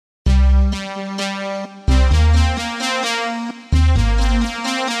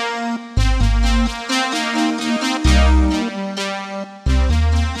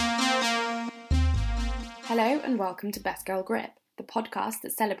and welcome to Best Girl Grip, the podcast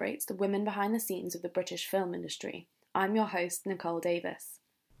that celebrates the women behind the scenes of the British film industry. I'm your host, Nicole Davis.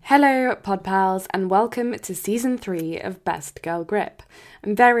 Hello, pod pals, and welcome to Season 3 of Best Girl Grip.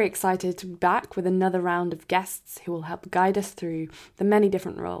 I'm very excited to be back with another round of guests who will help guide us through the many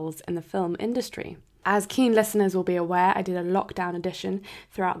different roles in the film industry. As keen listeners will be aware, I did a lockdown edition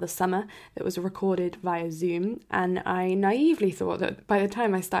throughout the summer that was recorded via Zoom, and I naively thought that by the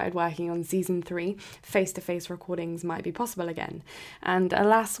time I started working on Season 3, face-to-face recordings might be possible again. And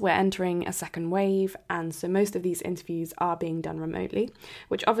alas, we're entering a second wave, and so most of these interviews are being done remotely,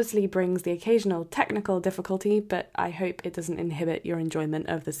 which obviously brings the occasional technical difficulty, but I hope it doesn't inhibit your enjoyment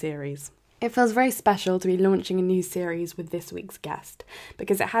of the series. It feels very special to be launching a new series with this week's guest,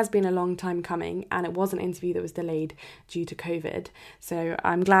 because it has been a long time coming and it was an interview that was delayed due to COVID, so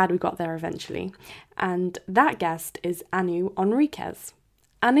I'm glad we got there eventually. And that guest is Anu Enriquez.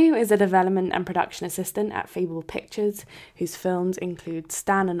 Anu is a development and production assistant at Fable Pictures, whose films include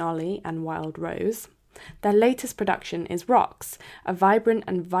Stan and Ollie and Wild Rose. Their latest production is Rocks, a vibrant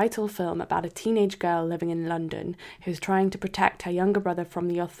and vital film about a teenage girl living in London who's trying to protect her younger brother from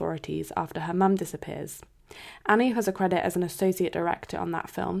the authorities after her mum disappears. Anu has a credit as an associate director on that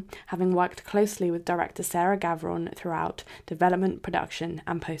film, having worked closely with director Sarah Gavron throughout development, production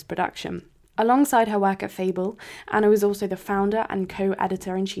and post-production. Alongside her work at Fable, Anu is also the founder and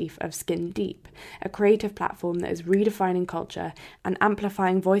co-editor-in-chief of Skin Deep, a creative platform that is redefining culture and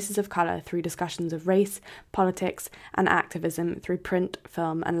amplifying voices of colour through discussions of race, politics and activism through print,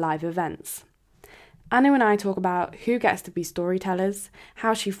 film and live events. Anu and I talk about who gets to be storytellers,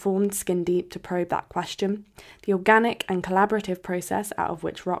 how she formed Skin Deep to probe that question, the organic and collaborative process out of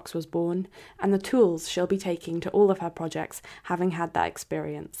which Rocks was born, and the tools she'll be taking to all of her projects having had that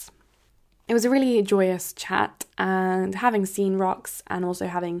experience. It was a really joyous chat, and having seen Rocks and also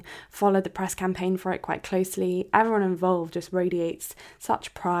having followed the press campaign for it quite closely, everyone involved just radiates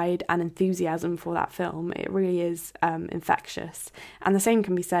such pride and enthusiasm for that film. It really is infectious, and the same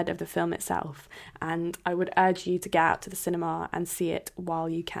can be said of the film itself, and I would urge you to get out to the cinema and see it while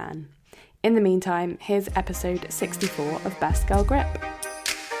you can. In the meantime, here's episode 64 of Best Girl Grip.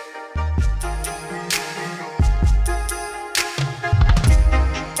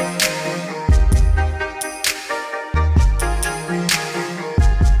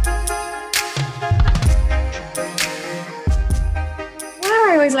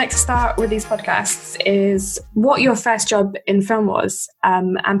 Like to start with these podcasts is what your first job in film was,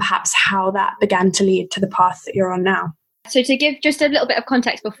 and perhaps how that began to lead to the path that you're on now. So to give just a little bit of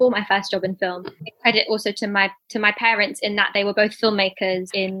context before my first job in film, credit also to my parents in that they were both filmmakers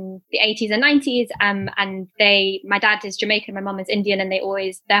in the 80s and 90s, and my dad is Jamaican, my mum is Indian, and they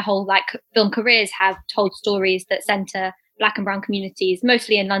always, their whole film careers have told stories that centre Black and brown communities,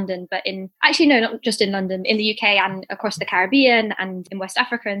 mostly in London, but not just in London, in the UK and across the Caribbean and in West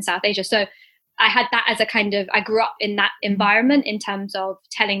Africa and South Asia. So I had that as I grew up in that environment in terms of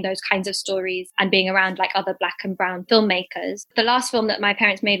telling those kinds of stories and being around other Black and brown filmmakers. The last film that my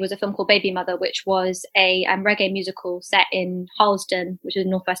parents made was a film called Baby Mother, which was a reggae musical set in Harlesden, which is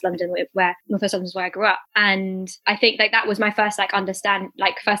Northwest London, Northwest London is where I grew up. And I think that was my first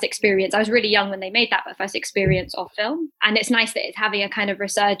first experience. I was really young when they made that, but first experience of film. And it's nice that it's having a kind of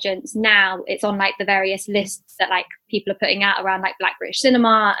resurgence now. It's on the various lists that people are putting out around Black British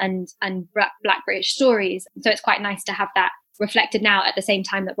cinema and Black British stories. So it's quite nice to have that reflected now at the same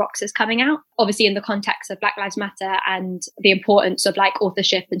time that Rocks is coming out, obviously in the context of Black Lives Matter and the importance of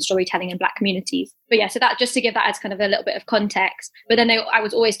authorship and storytelling in Black communities. But yeah, so that just to give that as kind of a little bit of context. But then I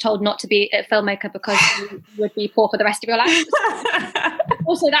was always told not to be a filmmaker because you would be poor for the rest of your life.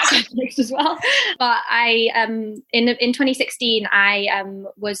 Also that context as well. But I in 2016 I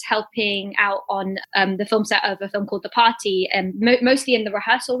was helping out on the film set of a film called The Party, mostly in the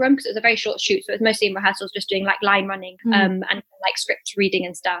rehearsal room because it was a very short shoot, so it was mostly in rehearsals, just doing line running and script reading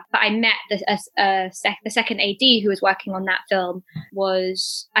and stuff. But I met the second AD who was working on that film.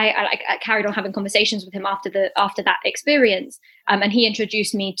 I carried on having conversations with him after that experience, and he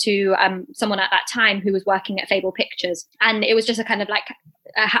introduced me to someone at that time who was working at Fable Pictures, and it was just a kind of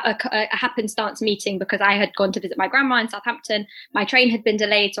a happenstance meeting because I had gone to visit my grandma in Southampton. My train had been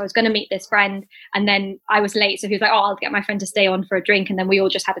delayed, so I was going to meet this friend, and then I was late, so he was like, I'll get my friend to stay on for a drink, and then we all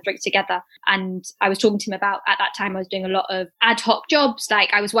just had a drink together. And I was talking to him about, at that time I was doing a lot of ad hoc jobs,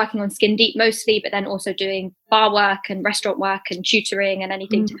 I was working on Skin Deep mostly, but then also doing bar work and restaurant work and tutoring and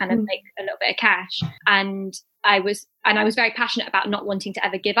anything to kind of make a little bit of cash. And I was very passionate about not wanting to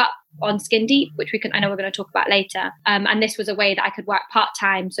ever give up on Skin Deep, which I know we're going to talk about later. And this was a way that I could work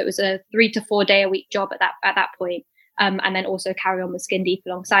part-time. So it was a 3 to 4 day a week job at that point. and then also carry on with Skin Deep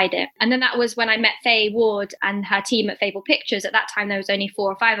alongside it. And then that was when I met Faye Ward and her team at Fable Pictures. At that time, there was only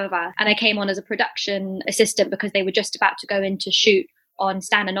 4 or 5 of us. And I came on as a production assistant because they were just about to go into shoot on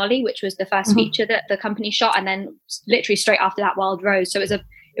Stan and Ollie, which was the first feature that the company shot. And then literally straight after that, Wild Rose. So it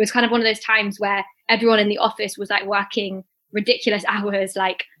was kind of one of those times where everyone in the office was like working ridiculous hours,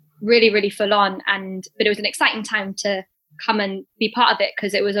 like really, really full on. But it was an exciting time to come and be part of it,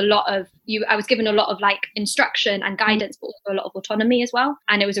 because it was I was given a lot of like instruction and guidance, but also a lot of autonomy as well.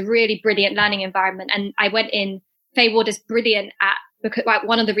 And it was a really brilliant learning environment. And I went in, Faye Ward is brilliant because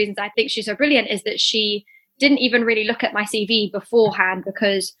one of the reasons I think she's so brilliant is that she didn't even really look at my CV beforehand,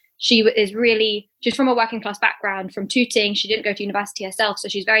 because she's from a working class background, from Tooting. She didn't go to university herself. So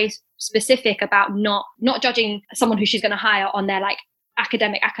she's very specific about not judging someone who she's going to hire on their like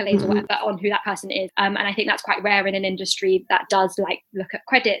academic accolades or whatever, on who that person is. And I think that's quite rare in an industry that does like look at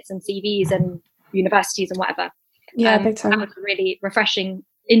credits and CVs and universities and whatever. Yeah, big time. That was a really refreshing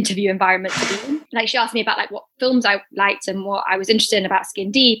interview environment to be in. Like, she asked me about like what films I liked and what I was interested in about Skin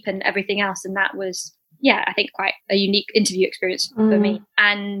Deep and everything else. And that was, I think quite a unique interview experience for me.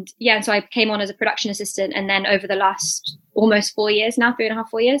 And so I came on as a production assistant, and then over the last almost 4 years now, 3.5,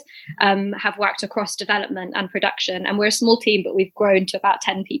 4 years, have worked across development and production. And we're a small team, but we've grown to about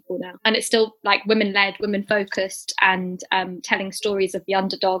 10 people now. And it's still like women-led, women-focused, and telling stories of the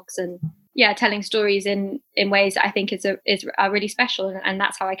underdogs, and telling stories in ways that I think are really special. And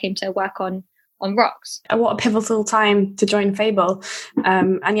that's how I came to work on Rocks. What a pivotal time to join Fable.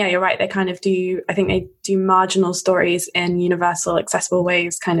 And you're right, they kind of do, I think they do marginal stories in universal, accessible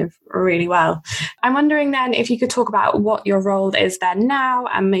ways kind of really well. I'm wondering then if you could talk about what your role is there now,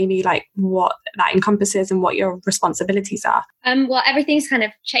 and maybe like what that encompasses and what your responsibilities are. Well, everything's kind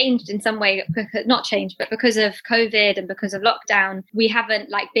of changed in some way, not changed, but because of COVID and because of lockdown, we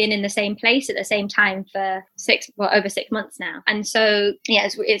haven't like been in the same place at the same time for over 6 months now. And so,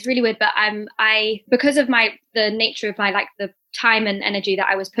 it's really weird, but because of the nature of my, like the time and energy that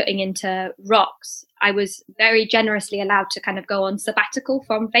I was putting into Rocks, I was very generously allowed to kind of go on sabbatical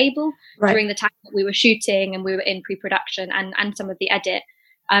from Fable during the time that we were shooting and we were in pre-production and some of the edit.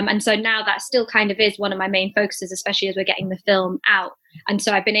 And so now that still kind of is one of my main focuses, especially as we're getting the film out. And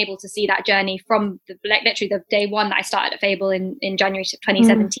so I've been able to see that journey from literally the day one that I started at Fable in January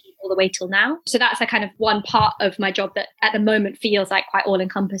 2017 all the way till now. So that's a kind of one part of my job that at the moment feels like quite all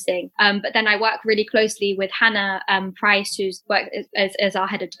encompassing. But then I work really closely with Hannah Price, who's worked as our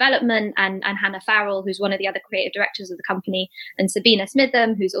head of development, and Hannah Farrell, who's one of the other creative directors of the company, and Sabina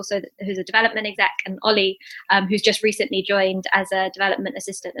Smitham, who's a development exec, and Ollie, who's just recently joined as a development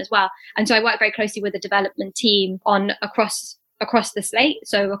assistant as well. And so I work very closely with the development team across the slate,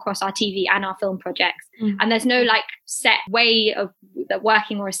 so across our TV and our film projects. And there's no like set way of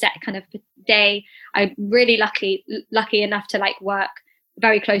working or a set kind of day. I'm really lucky enough to like work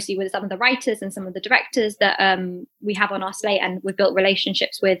very closely with some of the writers and some of the directors that we have on our slate, and we've built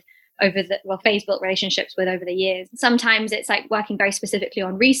relationships with Faye's built relationships with over the years. Sometimes it's like working very specifically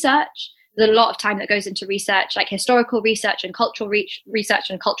on research. There's a lot of time that goes into research, like historical research and cultural research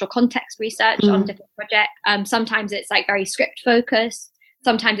and cultural context research on different projects. Sometimes it's like very script focused.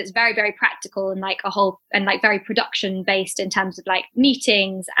 Sometimes it's very, very practical and like very production based in terms of like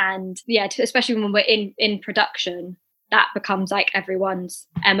meetings and especially when we're in production, that becomes like everyone's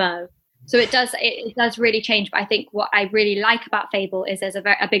MO. So it does really change. But I think what I really like about Fable is there's a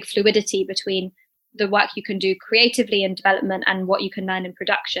big fluidity between the work you can do creatively in development and what you can learn in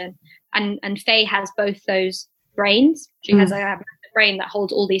production. And Faye has both those brains. She has a brain that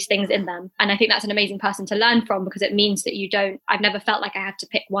holds all these things in them. And I think that's an amazing person to learn from, because it means that I've never felt like I have to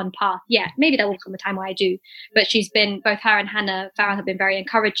pick one path. Yeah, maybe there will come a time where I do. But both her and Hannah Farrell have been very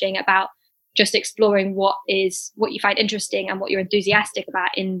encouraging about just exploring what you find interesting and what you're enthusiastic about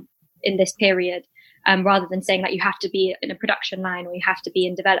in this period. Rather than saying that you have to be in a production line or you have to be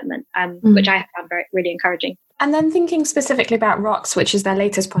in development, which I have found really encouraging. And then thinking specifically about Rocks, which is their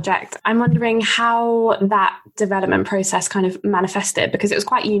latest project, I'm wondering how that development process kind of manifested, because it was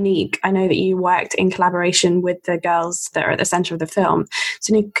quite unique. I know that you worked in collaboration with the girls that are at the centre of the film.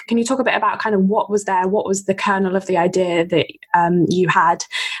 So can you talk a bit about kind of what was there? What was the kernel of the idea that you had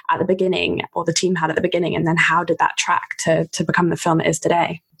at the beginning, or the team had at the beginning, and then how did that track to become the film it is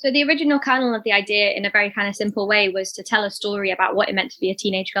today? So the original kernel of the idea, in a very kind of simple way, was to tell a story about what it meant to be a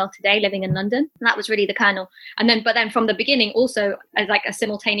teenage girl today living in London. And that was really the kernel. But then from the beginning, also as like a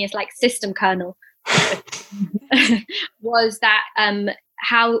simultaneous like system kernel, was that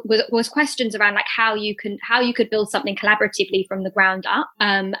was questions around like how you could build something collaboratively from the ground up,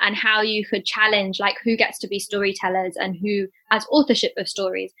 and how you could challenge like who gets to be storytellers and who has authorship of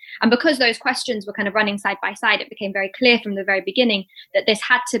stories. And because those questions were kind of running side by side, it became very clear from the very beginning that this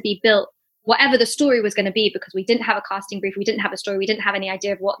had to be built, whatever the story was going to be, because we didn't have a casting brief, we didn't have a story, we didn't have any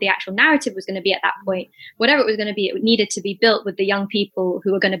idea of what the actual narrative was going to be at that point. Whatever it was going to be, it needed to be built with the young people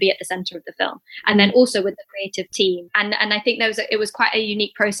who were going to be at the center of the film, and then also with the creative team. And I think it was quite a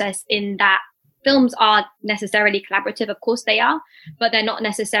unique process in that films aren't necessarily collaborative. Of course they are, but they're not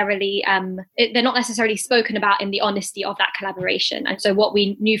necessarily spoken about in the honesty of that collaboration. And so what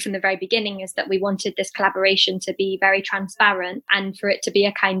we knew from the very beginning is that we wanted this collaboration to be very transparent, and for it to be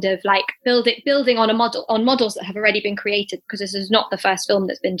a kind of like building on models that have already been created, because this is not the first film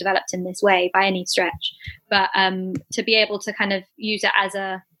that's been developed in this way by any stretch, but to be able to kind of use it as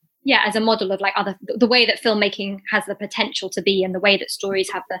a model of like the way that filmmaking has the potential to be, and the way that stories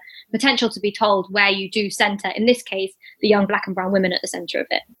have the potential to be told, where you do center, in this case, the young Black and brown women at the center of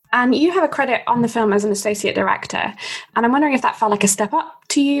it. And you have a credit on the film as an associate director, and I'm wondering if that felt like a step up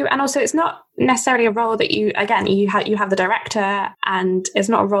to you. And also, it's not necessarily a role that you have the director, and it's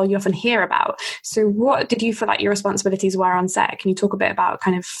not a role you often hear about. So what did you feel like your responsibilities were on set? Can you talk a bit about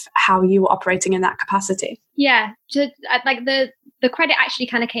kind of how you were operating in that capacity? Yeah, the credit actually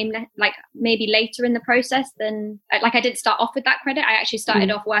kind of came like maybe later in the process than like I didn't start off with that credit. I actually started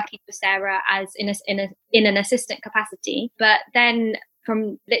off working for Sarah as in an assistant capacity, but then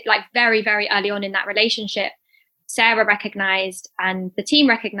from like very, very early on in that relationship, Sarah recognized and the team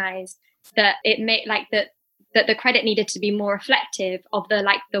recognized that it made like that the credit needed to be more reflective of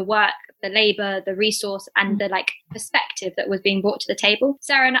the work, the labor, the resource, and the like perspective that was being brought to the table.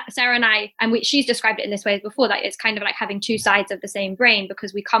 Sarah and I, and she's described it in this way before, that it's kind of like having two sides of the same brain,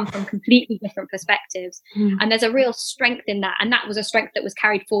 because we come from completely different perspectives. And there's a real strength in that. And that was a strength that was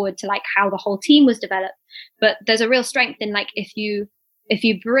carried forward to like how the whole team was developed. But there's a real strength in like, if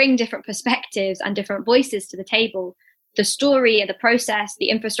you bring different perspectives and different voices to the table, the story and the process, the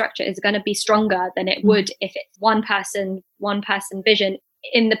infrastructure is going to be stronger than it would if it's one person vision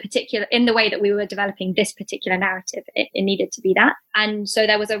in the way that we were developing this particular narrative. It needed to be that. And so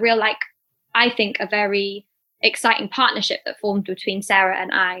there was a real, like, I think a very exciting partnership that formed between Sarah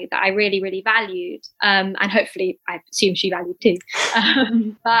and I that I really, really valued. And hopefully I assume she valued too.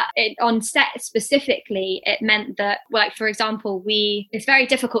 But on set specifically, it meant that, well, like, for example, it's very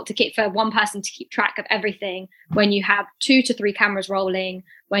difficult for one person to keep track of everything when you have 2 to 3 cameras rolling,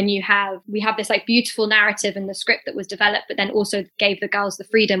 when we have this like beautiful narrative in the script that was developed, but then also gave the girls the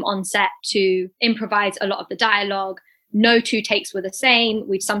freedom on set to improvise a lot of the dialogue. No 2 takes were the same.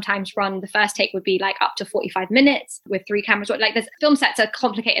 We'd sometimes run, the first take would be like up to 45 minutes with 3 cameras. Like, the film sets are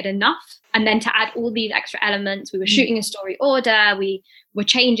complicated enough. And then to add all these extra elements, we were shooting in story order.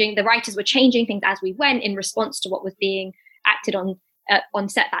 The writers were changing things as we went in response to what was being acted on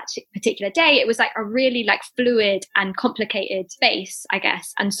set that particular day. It was like a really like fluid and complicated space, I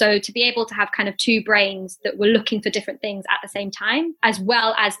guess. And so to be able to have kind of 2 brains that were looking for different things at the same time, as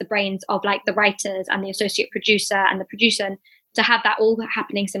well as the brains of like the writers and the associate producer and the producer, and to have that all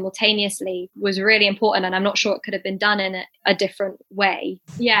happening simultaneously was really important. And I'm not sure it could have been done in a different way.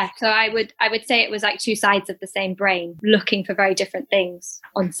 Yeah. So I would say it was like 2 sides of the same brain looking for very different things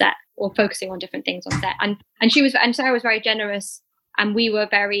on set, or focusing on different things on set. And Sarah was very generous. And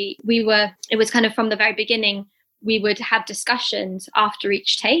it was kind of from the very beginning, we would have discussions after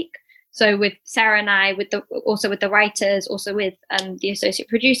each take. So with Sarah and I, also with the writers, also with the associate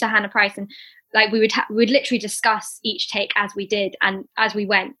producer, Hannah Price, and like we'd literally discuss each take as we did and as we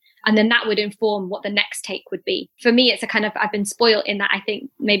went. And then that would inform what the next take would be. For me, it's a kind of, I've been spoiled in that I think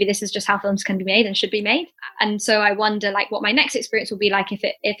maybe this is just how films can be made and should be made. And so I wonder like what my next experience will be like if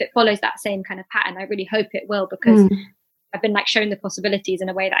it follows that same kind of pattern. I really hope it will, because I've been like shown the possibilities in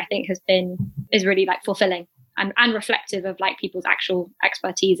a way that I think is really like fulfilling and reflective of like people's actual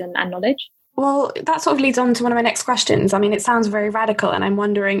expertise and knowledge. Well, that sort of leads on to one of my next questions. I mean, it sounds very radical, and I'm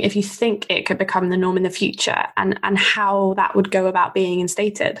wondering if you think it could become the norm in the future, and how that would go about being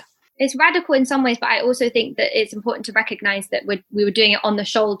instated. It's radical in some ways, but I also think that it's important to recognize that we were doing it on the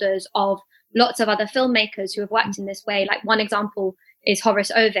shoulders of lots of other filmmakers who have worked in this way. Like, one example is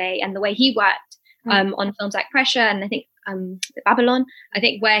Horace Ove and the way he worked on films like Pressure, and I think Babylon, I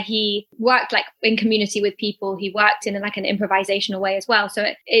think, where he worked like in community with people. He worked in like an improvisational way as well. So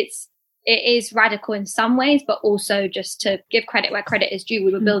it is radical in some ways, but also, just to give credit where credit is due,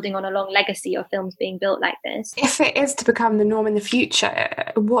 we were building on a long legacy of films being built like this. If it is to become the norm in the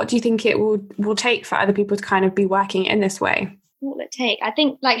future, what do you think it will take for other people to kind of be working in this way? What will it take? I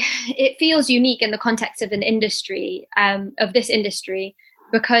think like it feels unique in the context of an industry, of this industry,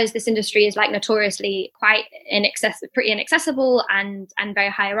 because this industry is like notoriously quite pretty inaccessible and very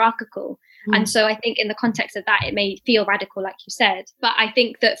hierarchical. And so I think in the context of that, it may feel radical, like you said. But I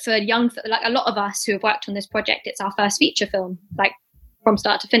think that for like a lot of us who have worked on this project, it's our first feature film, like from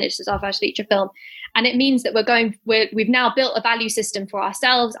start to finish, it's our first feature film. And it means that we've now built a value system for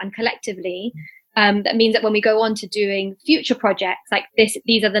ourselves and collectively. That means that when we go on to doing future projects like this,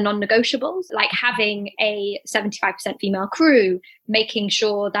 these are the non-negotiables, like having a 75% female crew, making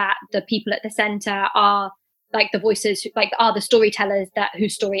sure that the people at the center are like the voices, like are the storytellers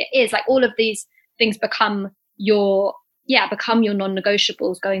whose story it is. Like all of these things become your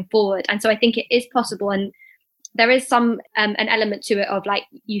non-negotiables going forward. And so I think it is possible. And there is some an element to it of like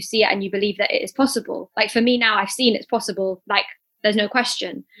you see it and you believe that it is possible. Like for me now, I've seen it's possible. Like there's no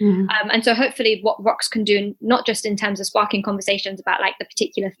question. And so hopefully what ROX can do, not just in terms of sparking conversations about like the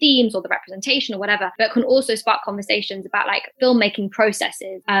particular themes or the representation or whatever, but can also spark conversations about like filmmaking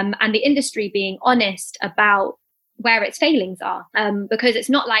processes and the industry being honest about where its failings are. Because it's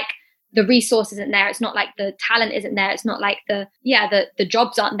not like the resource isn't there. It's not like the talent isn't there. It's not like the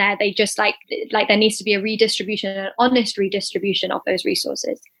jobs aren't there. They just like there needs to be a redistribution, an honest redistribution of those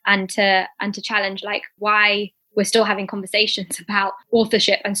resources, and to challenge like why we're still having conversations about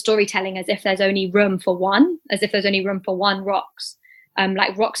authorship and storytelling as if there's only room for one ROX.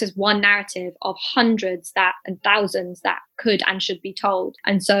 Like ROX is one narrative of hundreds and thousands that could and should be told.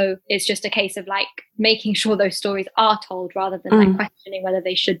 And so it's just a case of like making sure those stories are told rather than like questioning whether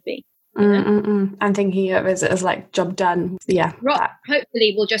they should be. And thinking of it as like job done. Yeah. ROX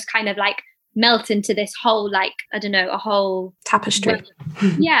hopefully will just kind of like melt into this whole, like, I don't know, a whole tapestry.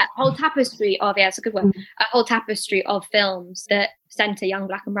 Whole tapestry of, it's a good one. A whole tapestry of films that center young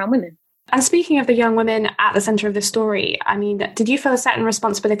Black and brown women. And speaking of the young women at the centre of the story, I mean, did you feel a certain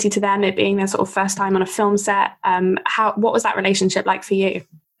responsibility to them, it being their sort of first time on a film set? What was that relationship like for you?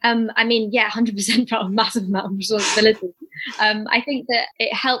 I mean, 100% felt a massive amount of responsibility. I think that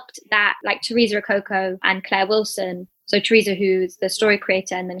it helped that like Teresa Akoko and Claire Wilson, so Teresa, who's the story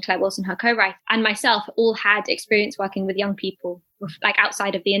creator, and then Claire Wilson, her co-writer, and myself all had experience working with young people, like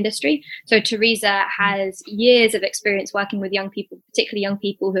outside of the industry. So Teresa has years of experience working with young people, particularly young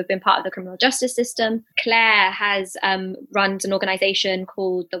people who have been part of the criminal justice system. Claire runs an organization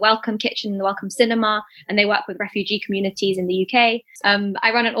called the Welcome Kitchen, the Welcome Cinema, and they work with refugee communities in the UK.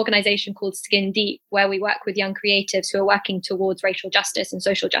 I run an organization called Skin Deep, where we work with young creatives who are working towards racial justice and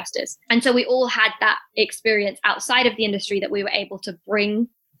social justice. And so we all had that experience outside of the industry that we were able to bring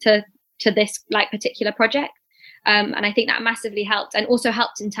to this like particular project. And I think that massively helped, and also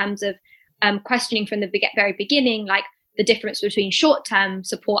helped in terms of questioning from the very beginning, like the difference between short-term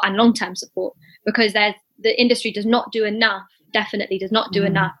support and long-term support, because the industry does not do enough, definitely does not do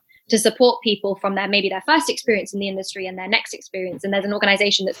enough to support people from maybe their first experience in the industry and their next experience. And there's an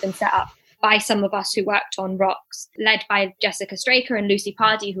organization that's been set up by some of us who worked on ROX, led by Jessica Straker and Lucy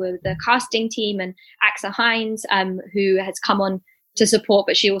Pardy, who are the casting team, and Axa Hines, who has come on to support,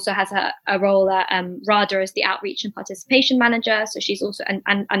 but she also has a role at RADA as the outreach and participation manager. So she's also,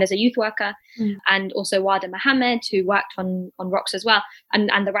 and as a youth worker, and also Wada Mohammed, who worked on ROX as well, and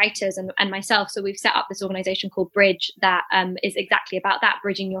the writers and myself. So we've set up this organization called Bridge that is exactly about that,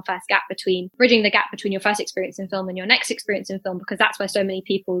 bridging the gap between your first experience in film and your next experience in film, because that's where so many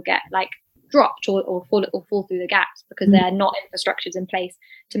people get like dropped or fall through the gaps, because there are not infrastructures in place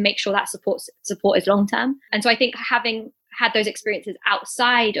to make sure that support is long term. And so I think having had those experiences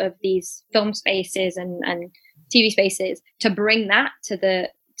outside of these film spaces and TV spaces, to bring that to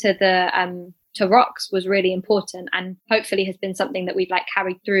ROX was really important, and hopefully has been something that we've like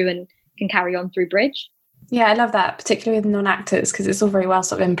carried through and can carry on through Bridge. Yeah, I love that, particularly with non-actors, because it's all very well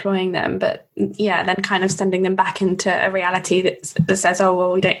sort of employing them, but then kind of sending them back into a reality that says, oh,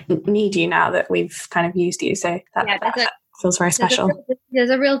 well, we don't need you now that we've kind of used you. So that feels very special. There's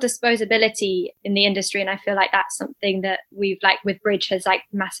a real disposability in the industry, and I feel like that's something that we've like with Bridge has like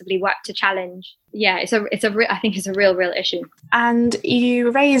massively worked to challenge. Yeah, I think it's a real issue. And you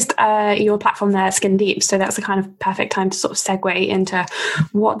raised your platform there, Skin Deep, so that's a kind of perfect time to sort of segue into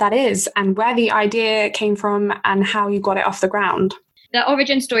what that is and where the idea came from and how you got it off the ground. The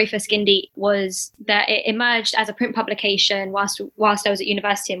origin story for Skin Deep was that it emerged as a print publication whilst I was at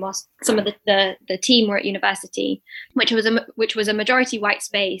university, and whilst some of the team were at university, which was a majority white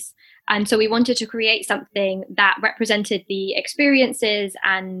space. And so we wanted to create something that represented the experiences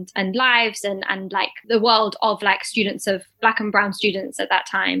and lives and like the world of like students, of Black and brown students at that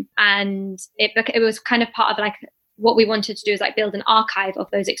time. And it was kind of part of like what we wanted to do is like build an archive of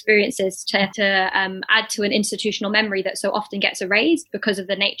those experiences to add to an institutional memory that so often gets erased because of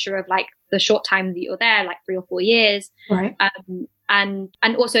the nature of like the short time that you're there, like 3 or 4 years. Right. And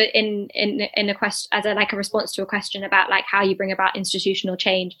also in a question, as a response to a question about like how you bring about institutional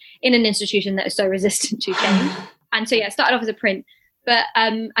change in an institution that is so resistant to change. And so, it started off as a print, but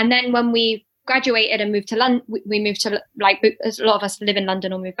and then when we graduated and moved to London, we moved to, like, a lot of us live in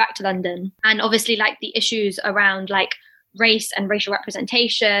London or moved back to London. And obviously like the issues around like race and racial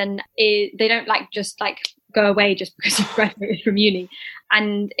representation, they don't like just like go away just because you graduated from uni.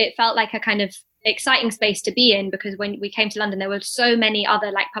 And it felt like a kind of exciting space to be in, because when we came to London, there were so many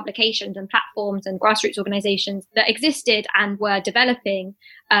other like publications and platforms and grassroots organizations that existed and were developing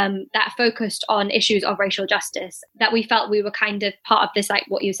that focused on issues of racial justice, that we felt we were kind of part of this, like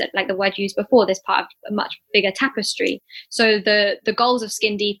what you said, like the word used before, this part of a much bigger tapestry. So the goals of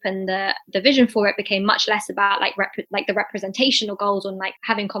Skin Deep and the vision for it became much less about like the representational goals on like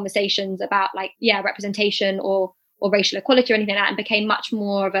having conversations about like representation or racial equality or anything like that, and became much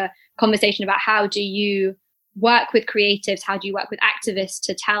more of a conversation about how do you work with creatives, how do you work with activists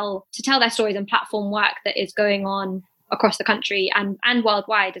to tell their stories and platform work that is going on across the country and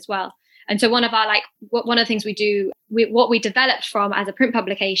worldwide as well. And so one of the things we do, what we developed from as a print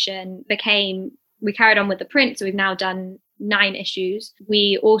publication we carried on with the print. So we've now done 9 issues.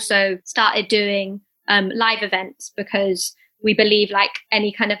 We also started doing live events, because we believe like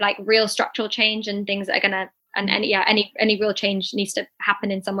any kind of like real structural change and things that are going to any real change needs to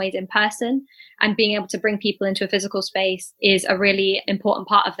happen in some ways in person, and being able to bring people into a physical space is a really important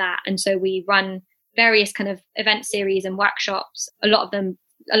part of that. And so we run various kind of event series and workshops, a lot of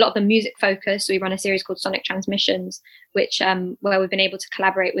them music focused. So we run a series called Sonic Transmissions, which where we've been able to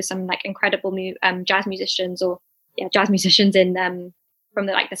collaborate with some like incredible jazz musicians in from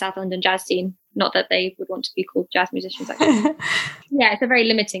the South London jazz scene. Not that they would want to be called jazz musicians, actually. It's a very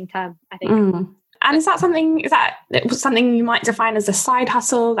limiting term, I think. And is that something you might define as a side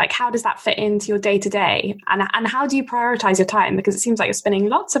hustle? Like, how does that fit into your day to day? And how do you prioritize your time? Because it seems like you're spinning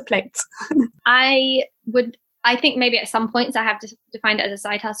lots of plates. I think maybe at some points I have to define it as a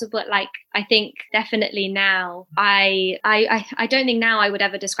side hustle, but like, I think definitely now, I don't think now I would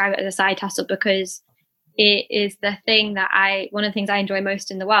ever describe it as a side hustle, because it is one of the things I enjoy most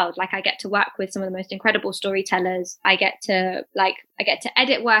in the world. Like, I get to work with some of the most incredible storytellers. I get to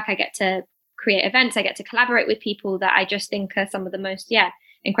edit work. I get to create events. I get to collaborate with people that I just think are some of the most,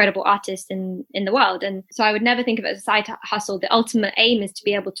 incredible artists in the world. And so I would never think of it as a side hustle. The ultimate aim is to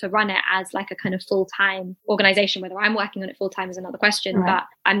be able to run it as like a kind of full-time organization. Whether I'm working on it full-time is another question, right. But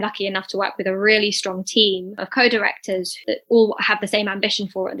I'm lucky enough to work with a really strong team of co-directors that all have the same ambition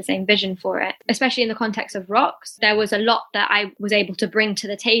for it, the same vision for it. Especially in the context of Rocks, there was a lot that I was able to bring to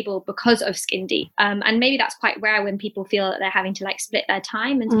the table because of Skin Deep. And maybe that's quite rare when people feel that they're having to like split their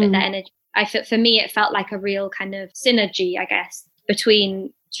time and split their energy. For me, it felt like a real kind of synergy, I guess,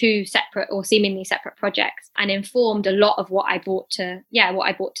 between 2 separate or seemingly separate projects, and informed a lot of what I brought to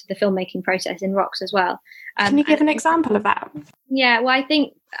the filmmaking process in Rocks as well. Can you give an example of that? Yeah, well, I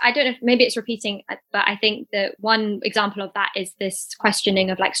don't know if maybe it's repeating, but I think that one example of that is this questioning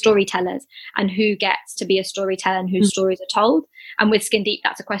of like storytellers and who gets to be a storyteller and whose stories are told. And with Skin Deep,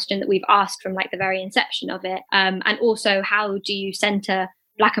 that's a question that we've asked from like the very inception of it. And also, how do you center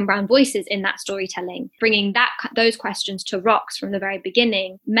Black and brown voices in that storytelling? Bringing those questions to Rocks from the very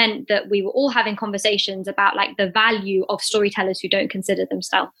beginning meant that we were all having conversations about like the value of storytellers who don't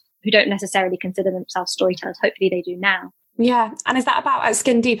necessarily consider themselves storytellers. Hopefully they do now. Yeah. And is that about, at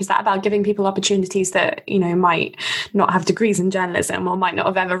Skin Deep, is that about giving people opportunities that, might not have degrees in journalism or might not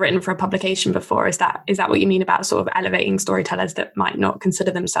have ever written for a publication before? Is that what you mean about sort of elevating storytellers that might not consider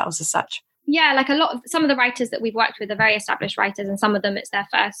themselves as such? Yeah, like some of the writers that we've worked with are very established writers, and some of them it's their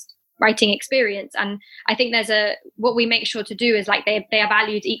first writing experience. And I think what we make sure to do is like they are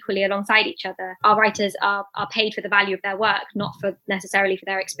valued equally alongside each other. Our writers are paid for the value of their work, not for necessarily for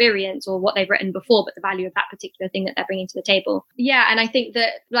their experience or what they've written before, but the value of that particular thing that they're bringing to the table. Yeah, and I think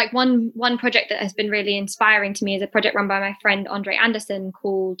that like one project that has been really inspiring to me is a project run by my friend Andre Anderson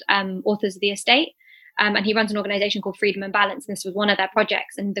called Authors of the Estate. And he runs an organization called Freedom and Balance. And this was one of their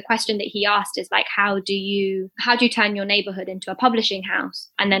projects. And the question that he asked is like, how do you turn your neighborhood into a publishing house?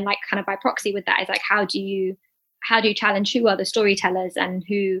 And then like kind of by proxy with that is like, how do you challenge who are the storytellers and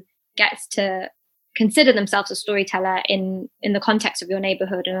who gets to consider themselves a storyteller in the context of your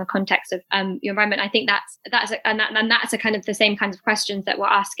neighborhood and the context of your environment? I think that's a kind of the same kinds of questions that we're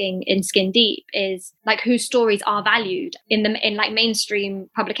asking in Skin Deep, is like whose stories are valued in like mainstream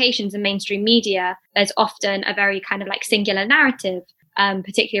publications and mainstream media. There's often a very kind of like singular narrative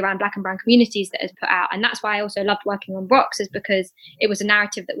particularly around Black and brown communities, that is put out. And that's why I also loved working on Rocks, is because it was a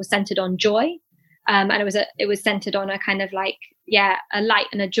narrative that was centered on joy. And it was centered on a kind of like, a light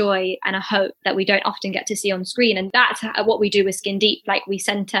and a joy and a hope that we don't often get to see on screen. And that's what we do with Skin Deep. Like, we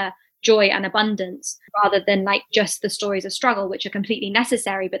center joy and abundance rather than like just the stories of struggle, which are completely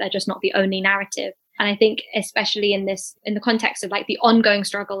necessary, but they're just not the only narrative. And I think especially in the context of like the ongoing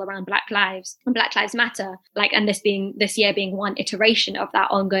struggle around Black lives and Black Lives Matter, like, and this year being one iteration of that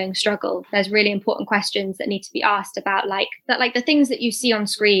ongoing struggle, there's really important questions that need to be asked about like that, like the things that you see on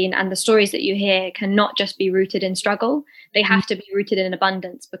screen and the stories that you hear cannot just be rooted in struggle. They have to be rooted in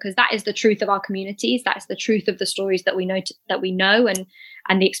abundance, because that is the truth of our communities. That's the truth of the stories that we know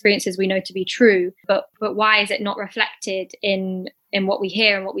and the experiences we know to be true. But why is it not reflected in what we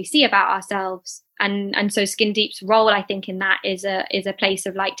hear and what we see about ourselves? And so Skin Deep's role, I think, in that is a place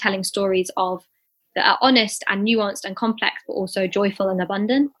of like telling stories that are honest and nuanced and complex, but also joyful and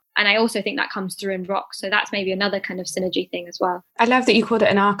abundant. And I also think that comes through in Rock. So that's maybe another kind of synergy thing as well. I love that you called it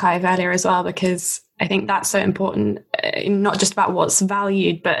an archive earlier as well, because I think that's so important, not just about what's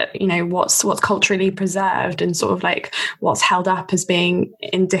valued, but, you know, what's culturally preserved and sort of like what's held up as being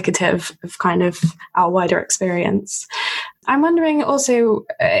indicative of kind of our wider experience. I'm wondering also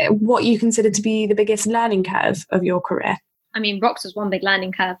what you consider to be the biggest learning curve of your career. I mean, Rocks was one big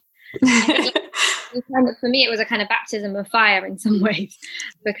learning curve. For me, it was a kind of baptism of fire in some ways,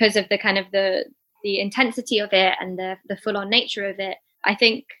 because of the kind of the intensity of it and the full-on nature of it. I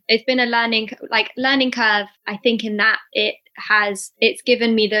think it's been a learning curve, I think, in that it's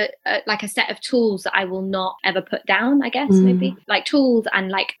given me like a set of tools that I will not ever put down, I guess, maybe like tools and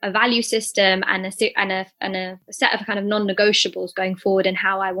like a value system and a set of kind of non-negotiables going forward in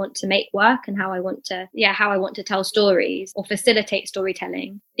how I want to make work and how I want to tell stories or facilitate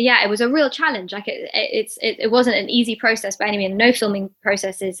storytelling. Yeah, it was a real challenge. Like it wasn't an easy process by any means. No filming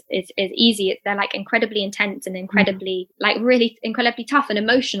process is easy. They're like incredibly intense and incredibly like really incredibly tough and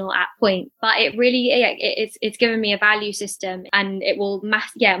emotional at point. But it really it's given me a value system, and it will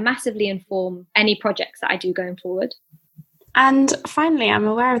massively inform any projects that I do going forward. And finally, I'm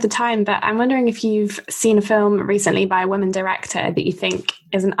aware of the time, but I'm wondering if you've seen a film recently by a woman director that you think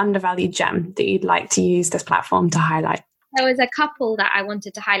is an undervalued gem that you'd like to use this platform to highlight. There was a couple that I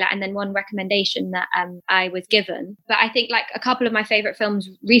wanted to highlight, and then one recommendation that I was given. But I think like a couple of my favorite films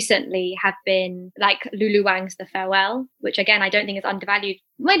recently have been like Lulu Wang's The Farewell, which again, I don't think is undervalued.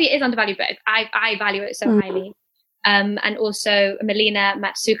 Maybe it is undervalued, but I value it so highly. And also Melina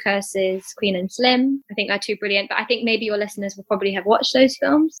Matsoukas' Queen and Slim. I think they're two brilliant, but I think maybe your listeners will probably have watched those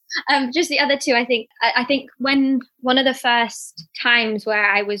films. Just the other two, I think when one of the first times where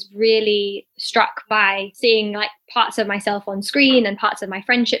I was really struck by seeing like parts of myself on screen and parts of my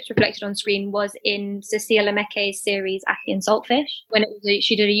friendships reflected on screen was in Cecile Lemeke's series Ackee and Saltfish, when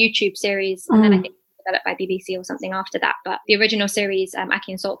she did a YouTube series, and then I think developed by BBC or something after that. But the original series, Ackee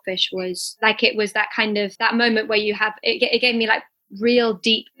and Saltfish, was like, it was that kind of that moment where you have it gave me like real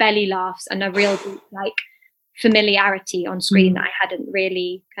deep belly laughs and a real deep like familiarity on screen that I hadn't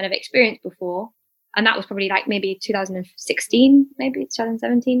really kind of experienced before. And that was probably like maybe 2016, maybe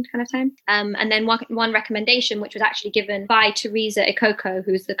 2017 kind of time. And then one recommendation, which was actually given by Teresa Ikoko,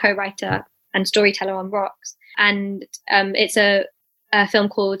 who's the co-writer and storyteller on Rocks. And it's a film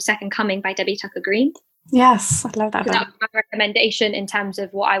called Second Coming by Debbie Tucker-Green. Yes, I love that. So that was my recommendation in terms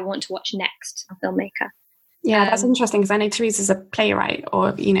of what I want to watch next, a filmmaker. Yeah, that's interesting, because I know Teresa's a playwright,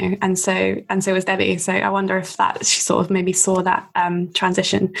 or you know, and so is Debbie. So I wonder if that she sort of maybe saw that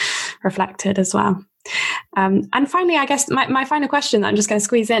transition reflected as well. And finally, I guess my final question that I'm just going to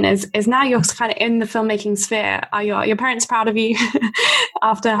squeeze in is now you're kind of in the filmmaking sphere. Are your parents proud of you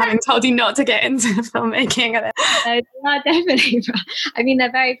after having told you not to get into filmmaking? They are definitely proud. I mean,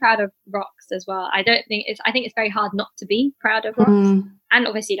 they're very proud of Rocks as well. I think it's very hard not to be proud of Rocks, and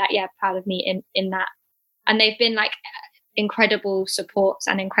obviously, like, proud of me in that. And they've been like incredible supports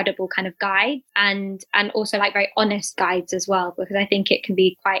and incredible kind of guides, and also like very honest guides as well, because I think it can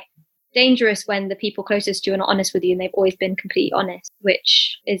be quite dangerous when the people closest to you are not honest with you, and they've always been completely honest,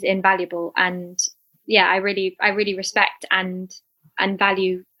 which is invaluable. And I really respect and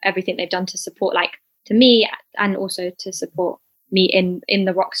value everything they've done to support, like, to me, and also to support me in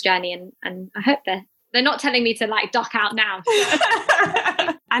the Rocks journey. And I hope they're not telling me to like duck out now.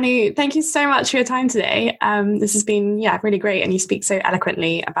 Anu, thank you so much for your time today. This has been really great, and you speak so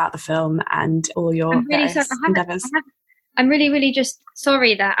eloquently about the film and all your endeavours. I'm really, really just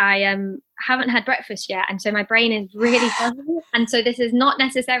sorry that I haven't had breakfast yet, and so my brain is really fuzzy. And so this is not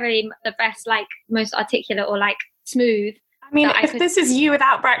necessarily the best, like, most articulate or like smooth. I mean, if this is you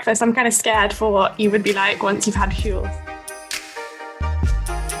without breakfast, I'm kind of scared for what you would be like once you've had fuel.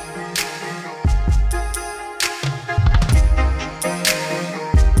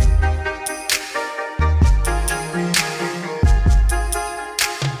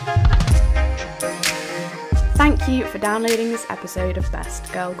 you for downloading this episode of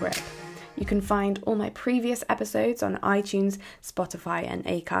Best Girl Grip. You can find all my previous episodes on iTunes, Spotify and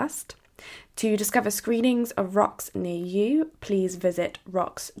Acast. To discover screenings of Rocks near you, please visit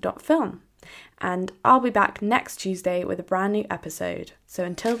rocks.film. And I'll be back next Tuesday with a brand new episode. So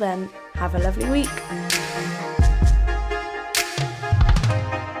until then, have a lovely week.